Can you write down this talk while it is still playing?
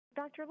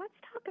Doctor, let's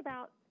talk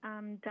about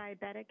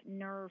diabetic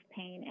nerve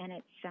pain and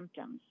its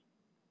symptoms.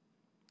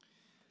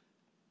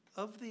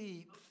 Of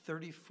the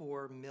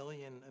 34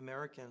 million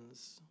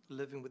Americans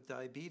living with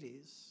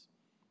diabetes,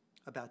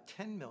 about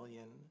 10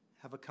 million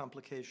have a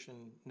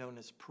complication known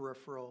as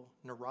peripheral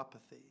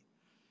neuropathy,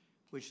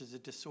 which is a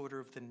disorder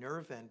of the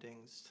nerve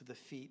endings to the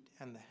feet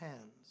and the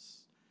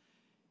hands.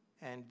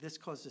 And this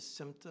causes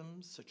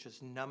symptoms such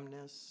as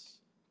numbness,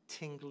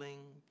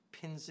 tingling,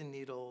 pins and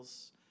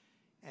needles,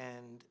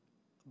 and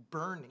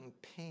burning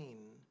pain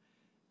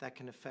that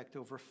can affect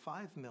over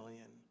 5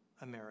 million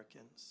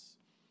Americans.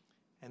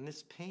 And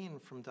this pain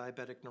from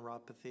diabetic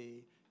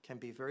neuropathy can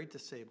be very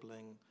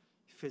disabling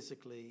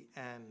physically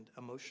and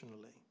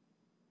emotionally.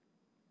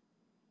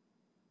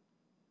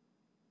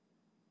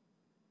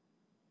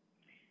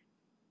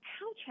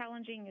 How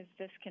challenging is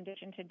this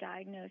condition to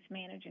diagnose,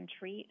 manage, and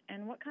treat,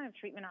 and what kind of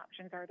treatment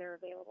options are there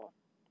available?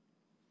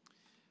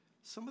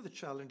 Some of the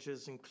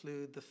challenges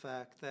include the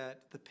fact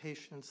that the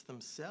patients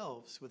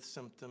themselves with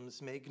symptoms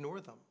may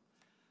ignore them.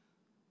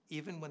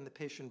 Even when the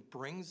patient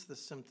brings the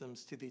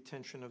symptoms to the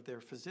attention of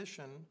their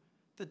physician,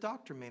 the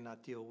doctor may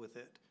not deal with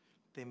it.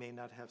 They may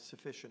not have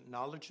sufficient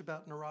knowledge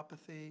about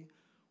neuropathy,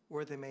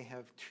 or they may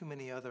have too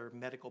many other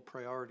medical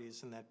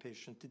priorities in that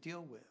patient to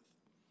deal with.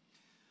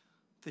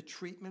 The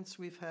treatments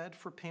we've had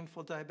for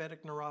painful diabetic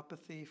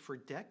neuropathy for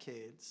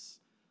decades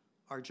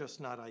are just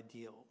not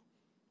ideal.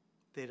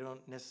 They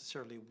don't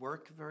necessarily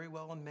work very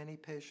well in many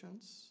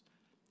patients,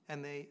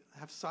 and they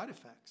have side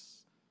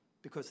effects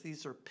because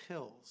these are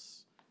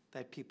pills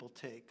that people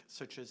take,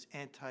 such as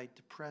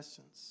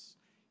antidepressants,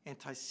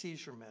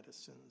 anti-seizure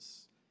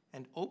medicines,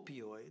 and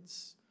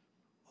opioids,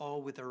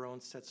 all with their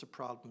own sets of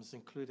problems,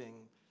 including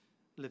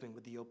living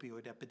with the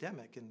opioid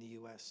epidemic in the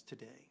US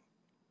today.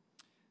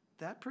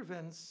 That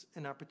prevents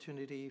an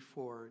opportunity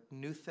for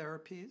new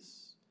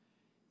therapies,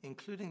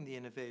 including the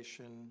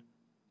innovation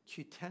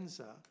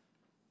Qutenza,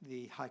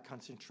 the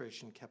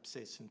high-concentration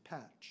capsaicin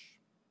patch.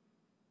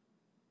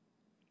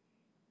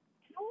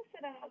 Tell us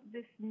about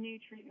this new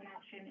treatment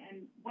option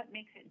and what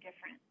makes it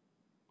different.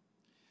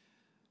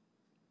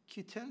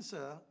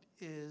 Qutenza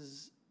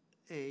is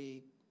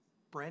a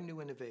brand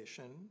new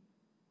innovation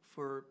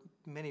for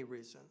many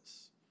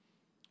reasons.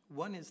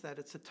 One is that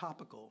it's a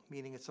topical,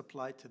 meaning it's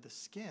applied to the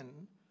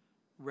skin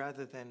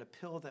rather than a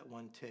pill that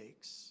one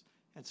takes,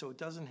 and so it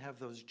doesn't have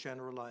those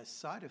generalized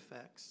side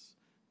effects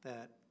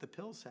that the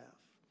pills have.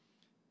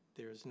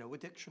 There's no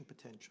addiction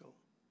potential.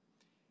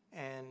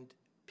 And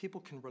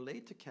people can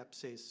relate to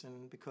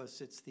capsaicin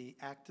because it's the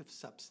active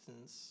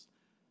substance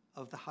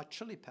of the hot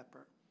chili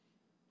pepper,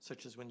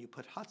 such as when you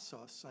put hot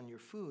sauce on your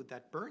food,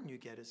 that burn you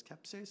get is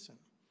capsaicin.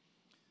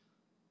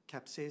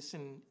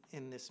 Capsaicin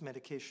in this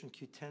medication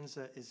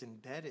Qutenza is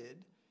embedded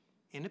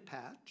in a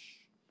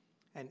patch,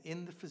 and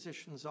in the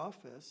physician's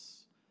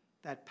office,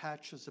 that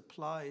patch is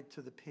applied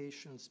to the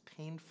patient's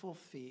painful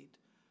feet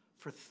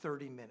for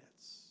 30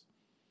 minutes.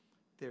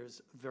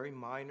 There's very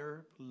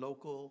minor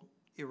local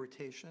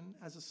irritation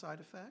as a side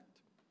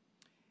effect,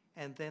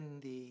 and then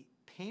the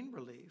pain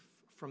relief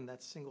from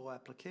that single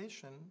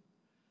application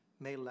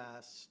may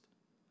last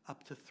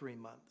up to 3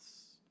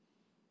 months.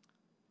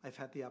 I've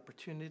had the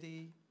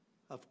opportunity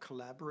of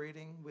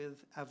collaborating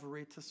with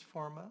Averitas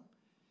Pharma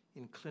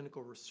in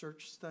clinical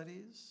research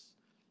studies,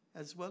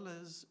 as well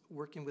as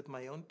working with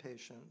my own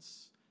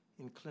patients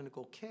in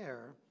clinical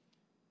care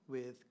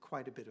with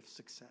quite a bit of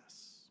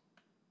success.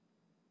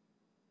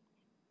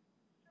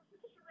 So what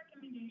is your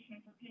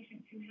recommendation for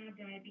patients who have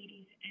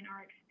diabetes and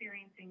are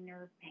experiencing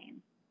nerve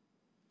pain?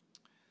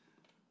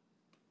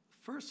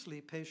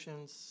 Firstly,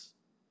 patients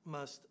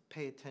must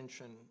pay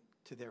attention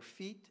to their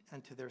feet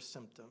and to their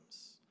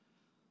symptoms.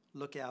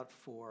 Look out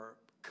for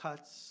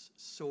cuts,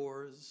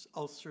 sores,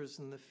 ulcers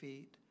in the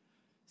feet.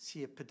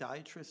 See a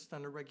podiatrist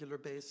on a regular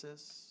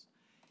basis.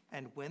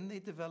 And when they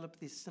develop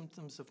these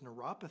symptoms of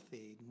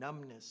neuropathy,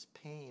 numbness,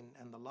 pain,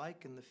 and the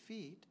like in the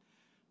feet,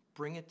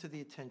 bring it to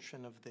the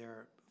attention of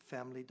their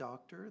family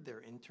doctor,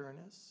 their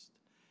internist,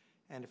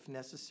 and if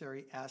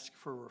necessary, ask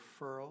for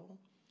referral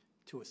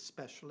to a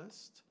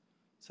specialist,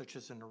 such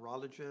as a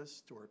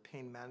neurologist or a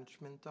pain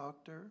management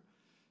doctor,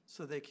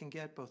 so they can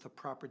get both a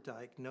proper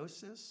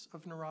diagnosis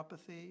of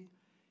neuropathy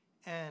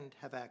and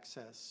have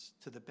access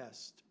to the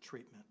best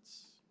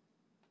treatments.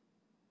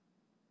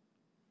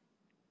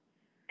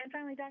 And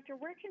finally, doctor,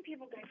 where can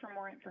people go for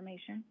more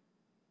information?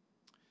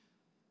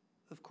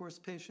 Of course,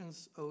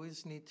 patients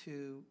always need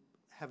to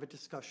have a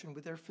discussion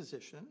with their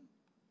physician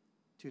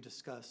to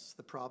discuss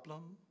the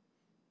problem,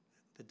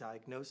 the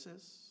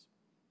diagnosis,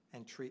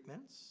 and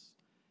treatments.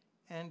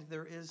 And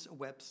there is a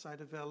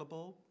website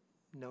available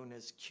known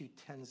as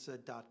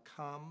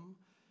qutenza.com,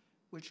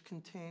 which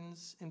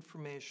contains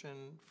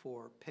information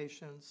for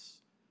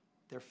patients,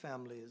 their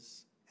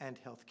families, and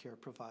healthcare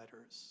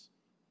providers.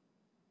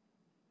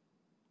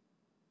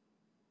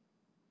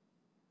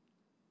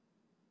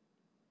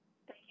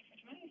 Thank you for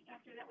joining us,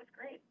 doctor. That was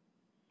great.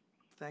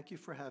 Thank you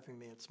for having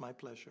me. It's my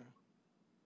pleasure.